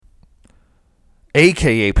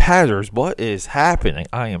aka Patters. What is happening?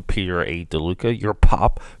 I am Peter A. DeLuca, your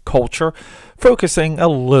pop culture, focusing a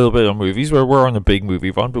little bit on movies where we're on a big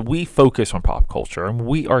movie run, but we focus on pop culture, and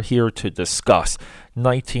we are here to discuss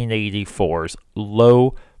 1984's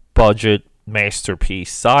low budget masterpiece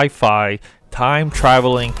sci fi time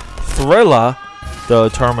traveling thriller, The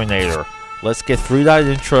Terminator. Let's get through that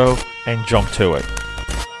intro and jump to it.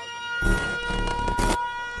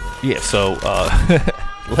 Yeah, so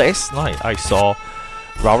last night I saw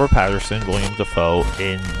Robert Pattinson, William Dafoe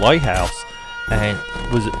in Lighthouse, and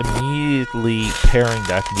was immediately pairing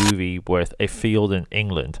that movie with A Field in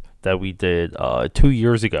England that we did 2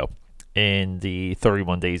 years ago in the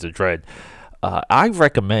 31 Days of Dread. I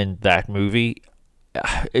recommend that movie.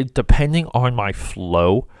 Depending on my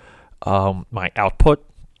flow, my output,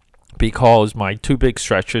 because my two big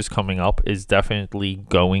stretches coming up is definitely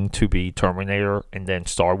going to be Terminator and then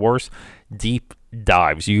Star Wars. Deep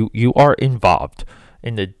dives. You are involved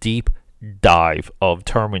in the deep dive of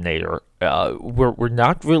Terminator. We're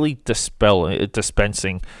not really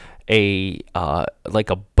dispensing a like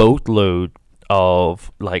a boatload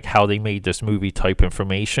of like how they made this movie type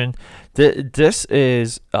information. This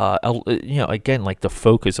is again, like the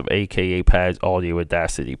focus of AKA Pad's Audio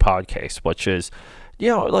Audacity podcast, which is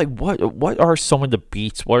like what are some of the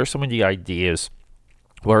beats, what are some of the ideas,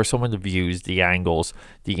 what are some of the views, the angles,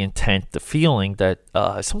 the intent, the feeling that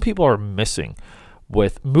some people are missing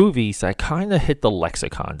with movies that kind of hit the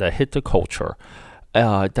lexicon, that hit the culture,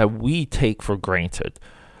 that we take for granted.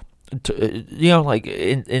 Like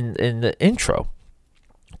in the intro,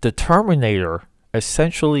 The Terminator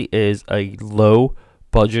essentially is a low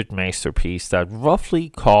budget masterpiece that roughly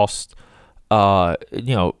cost, for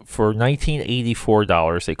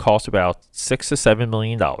 $1984, it cost about $6 to $7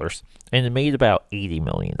 million, and it made about $80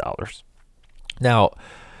 million. Now,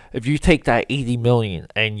 if you take that $80 million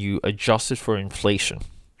and you adjust it for inflation,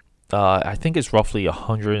 I think it's roughly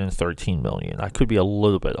 $113 million. I could be a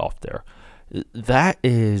little bit off there. That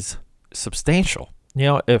is substantial.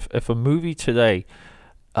 If a movie today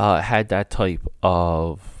had that type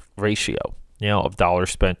of ratio, of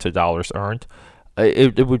dollars spent to dollars earned,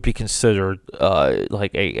 it would be considered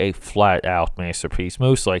like a flat out masterpiece,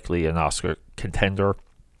 most likely an Oscar contender,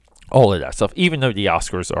 all of that stuff. Even though the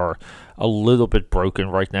Oscars are a little bit broken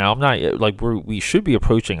right now, I'm not like we should be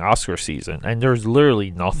approaching Oscar season, and there's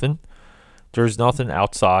literally nothing. There's nothing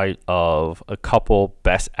outside of a couple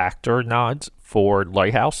Best Actor nods for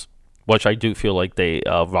Lighthouse, which I do feel like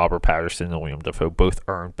Robert Pattinson and William Dafoe both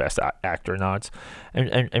earned Best Actor nods,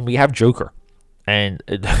 and we have Joker. And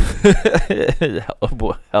hello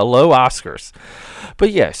Oscars.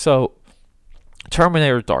 But yeah, so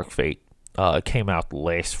Terminator Dark Fate came out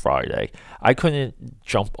last Friday. I couldn't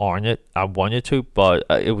jump on it. I wanted to, but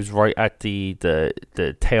it was right at the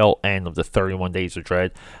tail end of the 31 Days of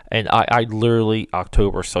Dread, and I literally,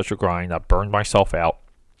 October, such a grind. I burned myself out,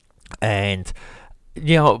 and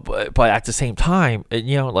but at the same time,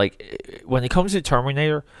 like when it comes to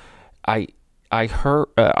Terminator, I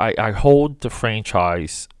hold the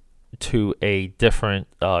franchise to a different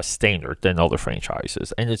standard than other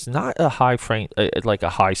franchises, and it's not a high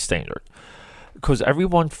standard, because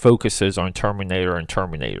everyone focuses on Terminator and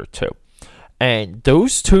Terminator 2, and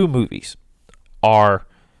those two movies are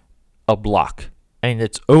a block, and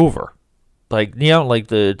it's over.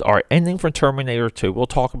 Our ending for Terminator 2. We'll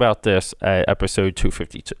talk about this at episode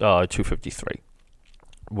 253.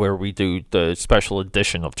 Where we do the special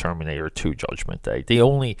edition of Terminator 2 Judgment Day. The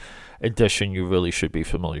only edition you really should be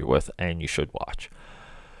familiar with and you should watch.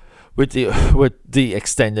 With the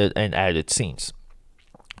extended and added scenes.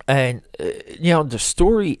 And, the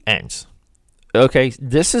story ends. Okay,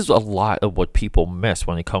 this is a lot of what people miss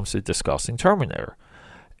when it comes to discussing Terminator.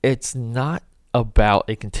 It's not about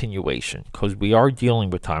a continuation, because we are dealing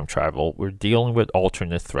with time travel. We're dealing with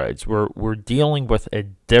alternate threads. We're dealing with a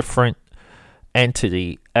different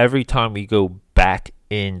entity every time we go back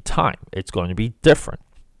in time. It's going to be different.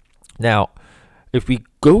 Now, if we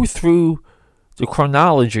go through the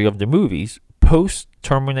chronology of the movies post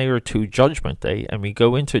Terminator 2 Judgment Day, and we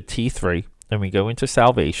go into T3, and we go into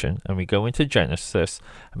Salvation, and we go into Genesis,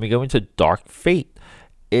 and we go into Dark Fate,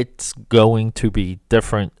 it's going to be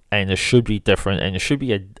different, and it should be different, and it should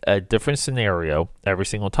be a different scenario every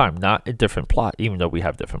single time, not a different plot, even though we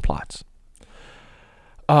have different plots.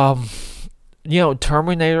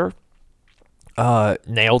 Terminator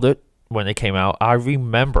nailed it when it came out. I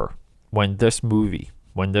remember when this movie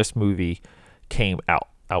came out.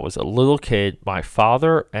 I was a little kid. My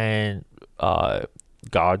father and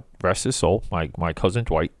God rest his soul, my cousin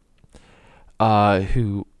Dwight,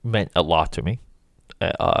 who meant a lot to me.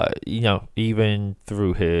 even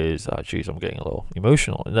through his, geez, I'm getting a little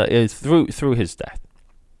emotional. Through his death.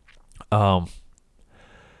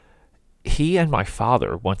 He and my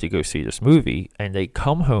father went to go see this movie, and they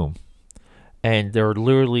come home, and they're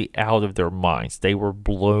literally out of their minds. They were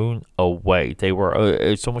blown away. They were,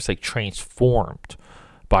 it's almost like transformed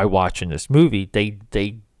by watching this movie. They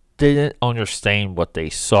didn't understand what they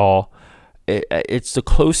saw. It's the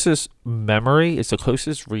closest memory, it's the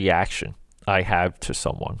closest reaction I have to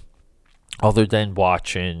someone, other than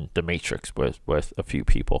watching The Matrix with a few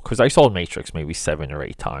people. Because I saw Matrix maybe 7 or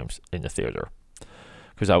 8 times in the theater,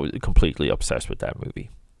 because I was completely obsessed with that movie.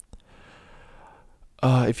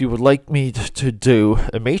 If you would like me to do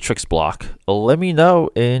a Matrix block, let me know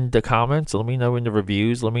in the comments, let me know in the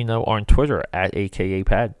reviews, let me know on Twitter at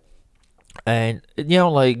AKAPad. And,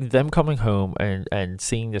 like them coming home and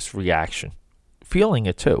seeing this reaction, feeling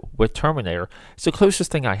it too, with Terminator, it's the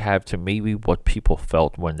closest thing I have to maybe what people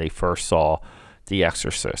felt when they first saw The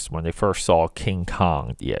Exorcist, when they first saw King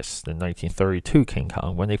Kong, yes, the 1932 King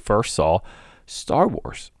Kong, when they first saw Star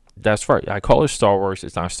Wars. That's right. I call it Star Wars.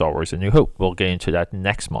 It's not Star Wars A New Hope. We'll get into that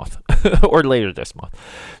next month or later this month.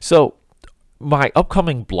 So my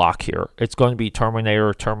upcoming block here, it's going to be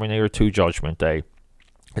Terminator 2 Judgment Day.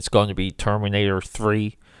 It's going to be Terminator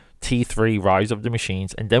 3, T3 Rise of the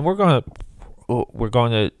Machines. And then we're going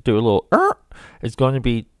to do a little, it's going to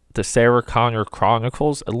be the Sarah Connor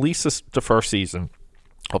Chronicles, at least the first season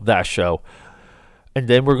of that show. And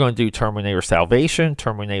then we're going to do Terminator Salvation,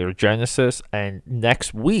 Terminator Genesis, and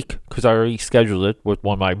next week, because I already scheduled it with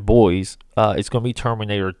one of my boys, it's going to be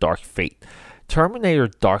Terminator Dark Fate. Terminator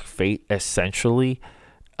Dark Fate essentially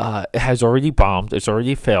has already bombed. It's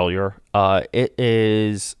already a failure. It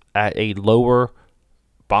is at a lower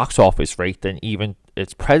box office rate than even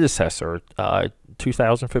its predecessor,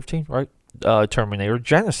 2015, right? Terminator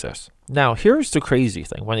Genesis. Now, here's the crazy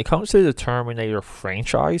thing. When it comes to the Terminator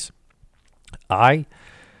franchise, I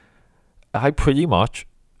pretty much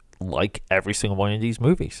like every single one of these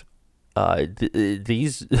movies.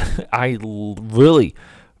 These I really,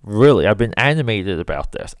 I've been animated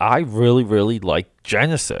about this. I really like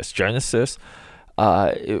Genesis. Genesis,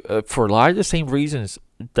 for a lot of the same reasons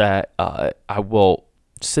that I will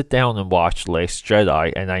sit down and watch Last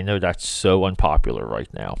Jedi, and I know that's so unpopular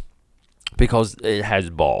right now because it has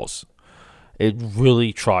balls. It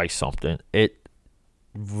really tries something. It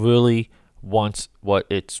really wants what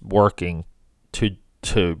it's working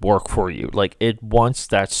to work for you. Like, it wants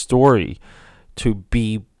that story to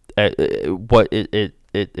be what it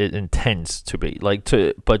intends to be.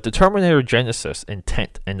 But the Terminator Genesis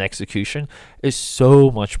intent and execution is so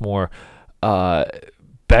much more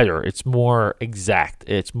better. It's more exact.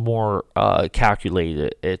 It's more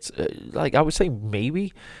calculated. It's like, I would say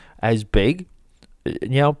maybe as big.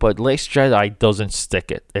 But Last Jedi doesn't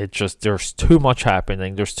stick it. It just, there's too much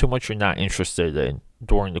happening. There's too much you're not interested in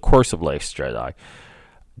during the course of Last Jedi.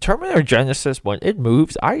 Terminator Genesis, when it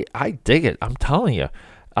moves, I dig it. I'm telling you,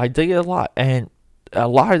 I dig it a lot. And a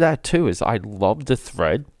lot of that too is I love the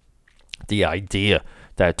thread, the idea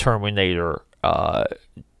that Terminator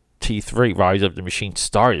T3 Rise of the Machine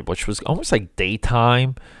started, which was almost like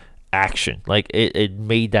daytime action. Like, it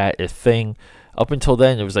made that a thing. Up until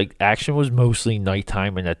then, it was like action was mostly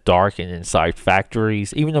nighttime and at dark and inside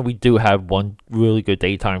factories. Even though we do have one really good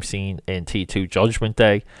daytime scene in T2 Judgment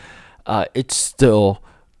Day, it's still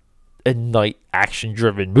a night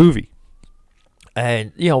action-driven movie.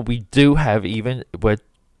 And, we do have, even with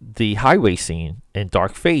the highway scene in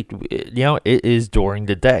Dark Fate, it is during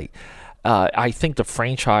the day. I think the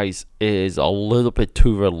franchise is a little bit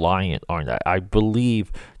too reliant on that. I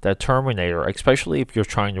believe that Terminator, especially if you're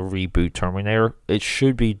trying to reboot Terminator, it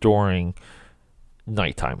should be during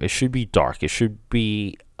nighttime. It should be dark. It should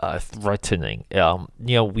be threatening.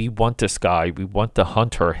 We want this guy. We want the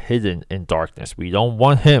hunter hidden in darkness. We don't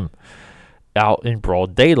want him out in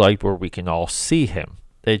broad daylight where we can all see him.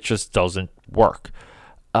 It just doesn't work.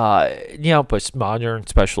 But modern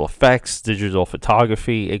special effects, digital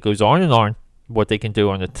photography, it goes on and on, what they can do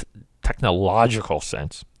on a technological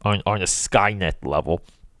sense, on a Skynet level.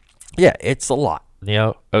 Yeah, it's a lot,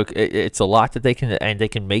 it's a lot that they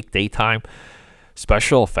can make daytime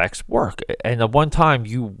special effects work. And at one time,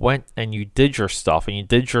 you went and you did your stuff, and you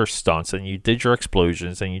did your stunts, and you did your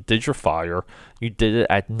explosions, and you did your fire. You did it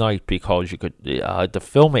at night because you could, the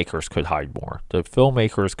filmmakers could hide more. The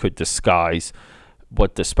filmmakers could disguise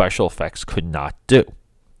what the special effects could not do.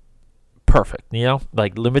 Perfect,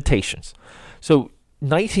 like limitations. So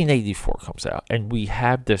 1984 comes out, and we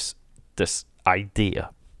have this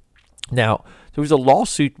idea. Now, there was a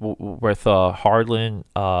lawsuit with Harlan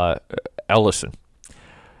Ellison.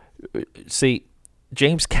 See,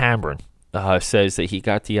 James Cameron says that he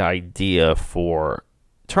got the idea for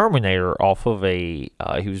Terminator off of he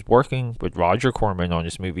was working with Roger Corman on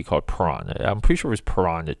this movie called Piranha. I'm pretty sure it was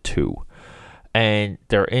Piranha 2. And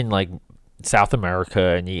they're in like South America,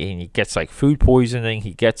 and he gets like food poisoning,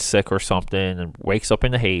 he gets sick or something, and wakes up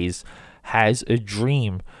in the haze, has a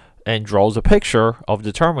dream, and draws a picture of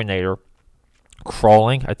the Terminator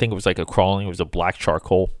crawling. I think it was like it was a black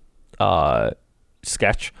charcoal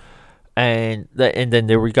sketch. And then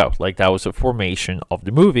there we go. Like, that was a formation of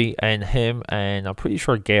the movie, and him and I'm pretty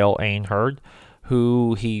sure Gail Anherd,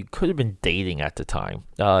 who he could have been dating at the time,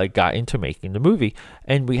 got into making the movie.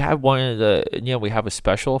 And we have we have a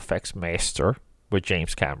special effects master with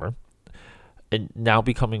James Cameron, and now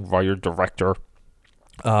becoming writer director.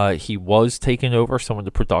 He was taking over some of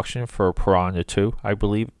the production for Piranha 2, I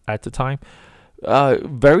believe, at the time.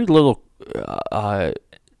 Very little,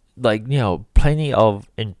 plenty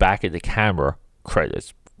of in back of the camera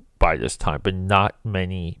credits by this time, but not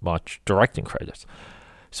much directing credits.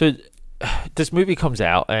 So this movie comes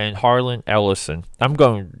out, and Harlan Ellison, I'm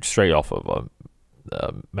going straight off of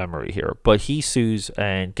memory here, but he sues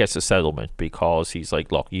and gets a settlement because he's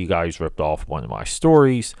like, look, you guys ripped off one of my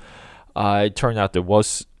stories. It turned out there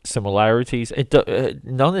was similarities.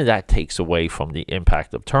 None of that takes away from the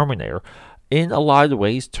impact of Terminator. In a lot of the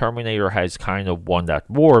ways, Terminator has kind of won that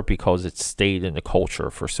war because it stayed in the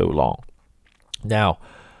culture for so long. Now,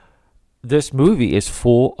 this movie is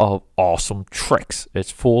full of awesome tricks.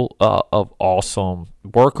 It's full of awesome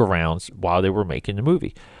workarounds while they were making the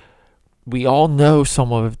movie. We all know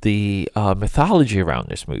some of the mythology around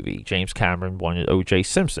this movie. James Cameron wanted O.J.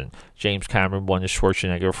 Simpson. James Cameron wanted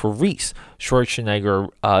Schwarzenegger for Reese. Schwarzenegger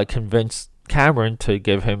convinced Cameron to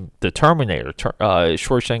give him the Terminator.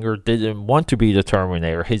 Schwarzenegger didn't want to be the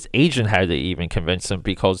Terminator. His agent had to even convince him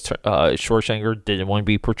because Schwarzenegger didn't want to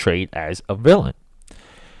be portrayed as a villain.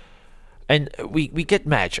 And we get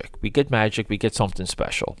magic. We get something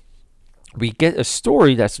special. We get a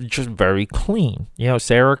story that's just very clean.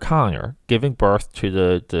 Sarah Connor giving birth to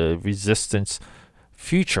the resistance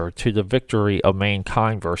future, to the victory of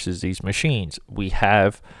mankind versus these machines. We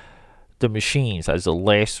have the machines as a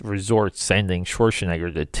last resort sending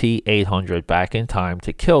Schwarzenegger the T-800 back in time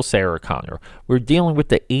to kill Sarah Connor. We're dealing with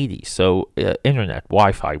the 80s, so internet,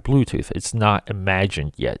 Wi-Fi, Bluetooth. It's not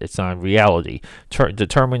imagined yet. It's not reality. The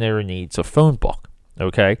Terminator needs a phone book,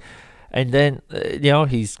 okay? And then,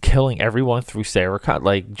 he's killing everyone through Sarah Connor,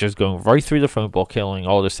 like just going right through the phone book, killing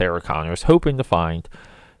all the Sarah Connors, hoping to find,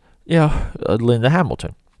 Linda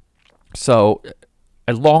Hamilton. So,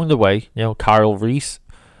 along the way, Kyle Reese,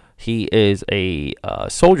 he is a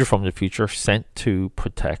soldier from the future sent to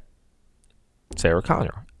protect Sarah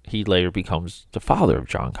Connor. He later becomes the father of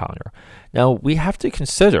John Connor. Now, we have to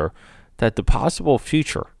consider that the possible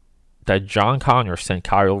future that John Connor sent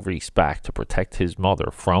Kyle Reese back to protect his mother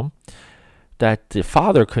from, that the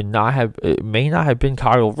father may not have been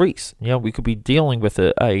Kyle Reese. We could be dealing with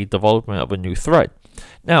a development of a new thread.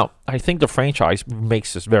 Now, I think the franchise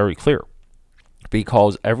makes this very clear,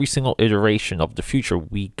 because every single iteration of the future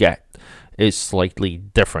we get is slightly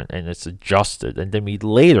different, and it's adjusted. And then in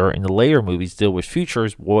the later movies, deal with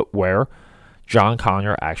futures where John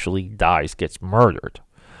Connor actually dies, gets murdered.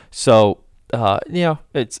 So,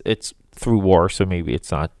 it's through war, so maybe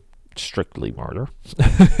it's not strictly murder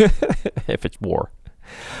if it's war.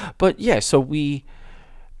 But yeah, so we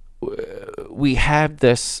have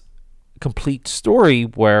this complete story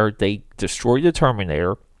where they destroy the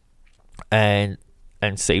Terminator and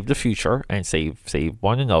save the future and save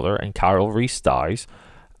one another, and Kyle Reese dies,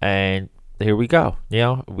 and here we go.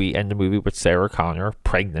 We end the movie with Sarah Connor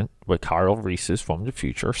pregnant with Kyle Reese's from the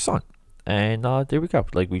future son. And there we go.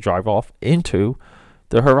 Like, we drive off into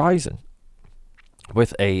the horizon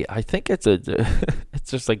with I think it's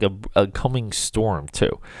just like a coming storm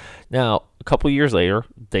too. Now, a couple years later,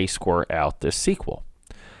 they squirt out this sequel.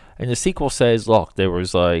 And the sequel says, look, there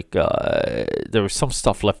was some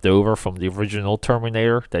stuff left over from the original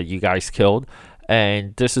Terminator that you guys killed,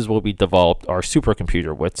 and this is what we developed our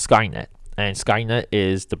supercomputer with, Skynet. And Skynet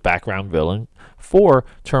is the background villain for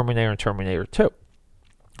Terminator and Terminator 2.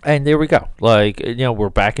 And there we go. We're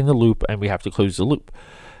back in the loop, and we have to close the loop.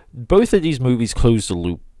 Both of these movies close the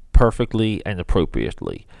loop perfectly and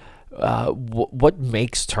appropriately. What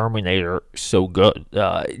makes Terminator so good?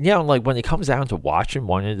 When it comes down to watching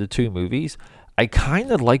one of the two movies, I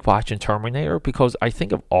kind of like watching Terminator because I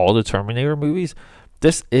think of all the Terminator movies,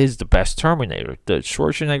 this is the best Terminator. The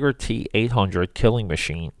Schwarzenegger T-800 killing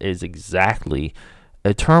machine is exactly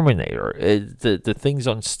a Terminator. The thing's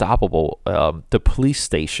unstoppable. The police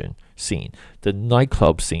station scene, the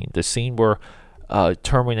nightclub scene, the scene where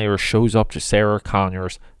Terminator shows up to Sarah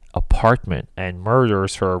Connor's apartment and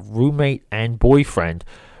murders her roommate and boyfriend.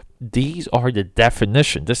 These are the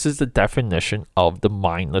definition. This is the definition of the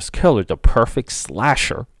mindless killer. The perfect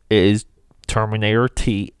slasher is Terminator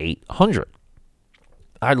T-800.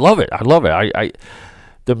 I love it.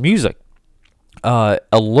 The music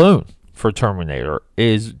alone for Terminator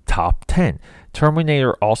is top 10.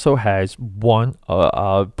 Terminator also has one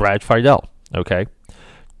Brad Fiedel. Okay,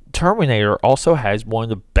 Terminator also has one of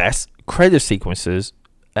the best credit sequences,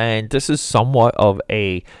 and this is somewhat of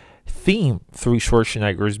a theme through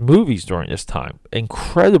Schwarzenegger's movies during this time.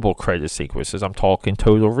 Incredible credit sequences. I'm talking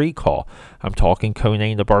Total Recall. I'm talking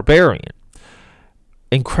Conan the Barbarian.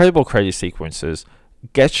 Incredible credit sequences.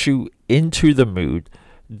 Gets you into the mood.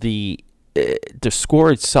 The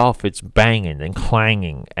score itself, it's banging and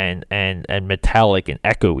clanging and metallic and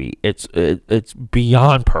echoey. It's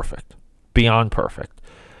beyond perfect. Beyond perfect.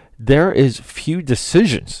 There is few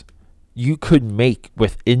decisions you could make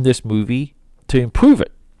within this movie to improve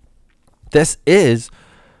it. This is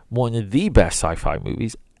one of the best sci-fi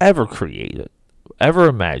movies ever created, ever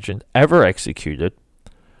imagined, ever executed.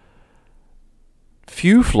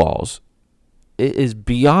 Few flaws. It is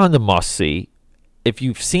beyond a must-see. If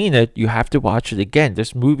you've seen it, you have to watch it again.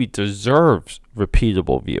 This movie deserves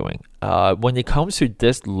repeatable viewing. When it comes to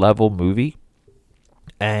this level movie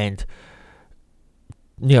and,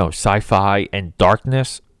 sci-fi and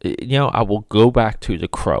darkness, I will go back to The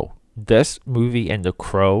Crow. This movie and The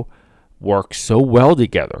Crow work so well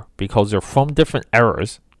together because they're from different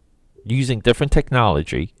eras, using different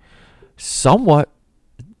technology, somewhat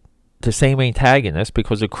the same antagonist,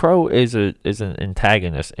 because The Crow is an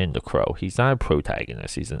antagonist in The Crow. He's not a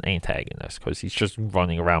protagonist, he's an antagonist because he's just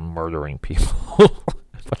running around murdering people,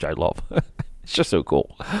 which I love. It's just so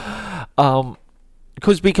cool.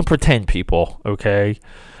 Because we can pretend people, okay?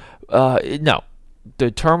 No.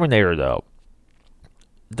 The Terminator, though,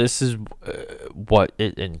 this is what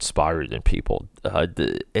it inspired in people.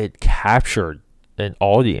 It captured an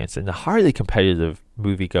audience in the highly competitive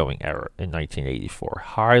movie-going era in 1984.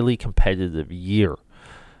 Highly competitive year.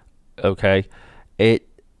 Okay? It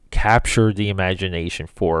captured the imagination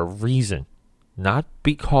for a reason. Not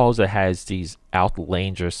because it has these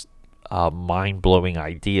outlandish, mind-blowing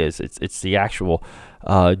ideas. It's the actual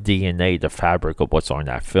DNA, the fabric of what's on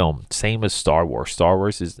that film. Same as Star Wars. Star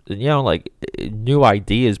Wars is, new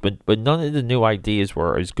ideas, but none of the new ideas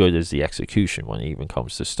were as good as the execution when it even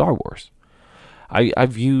comes to Star Wars. I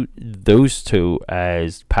view those two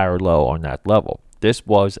as parallel on that level. This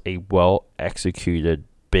was a well-executed,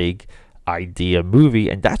 big idea movie,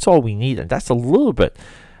 and that's all we need, and that's a little bit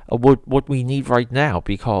of what we need right now,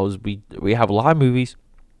 because we have a lot of movies.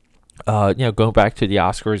 Going back to the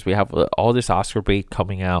Oscars, we have all this Oscar bait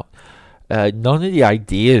coming out. None of the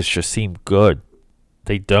ideas just seem good.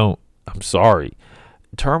 They don't. I'm sorry.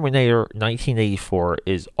 Terminator 1984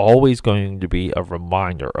 is always going to be a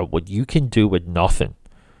reminder of what you can do with nothing.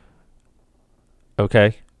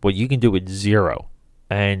 Okay? What you can do with zero.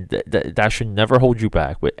 And that should never hold you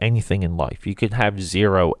back with anything in life. You can have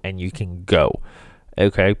zero and you can go.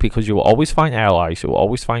 Okay? Because you will always find allies. You will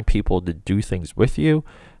always find people to do things with you.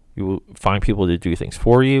 You will find people to do things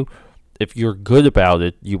for you. If you're good about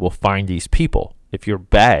it, you will find these people. If you're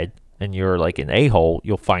bad and you're like an a-hole,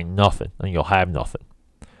 you'll find nothing and you'll have nothing.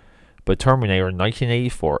 But Terminator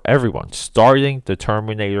 1984, everyone, starting the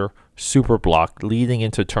Terminator Super Block, leading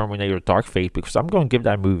into Terminator Dark Fate, because I'm going to give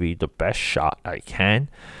that movie the best shot I can.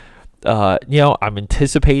 I'm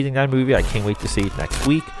anticipating that movie. I can't wait to see it next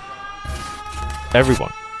week.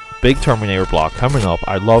 Everyone, big Terminator block coming up.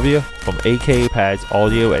 I love you. From AKA Pads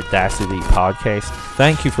Audio Audacity Podcast.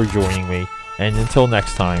 Thank you for joining me. And until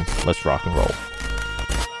next time, let's rock and roll.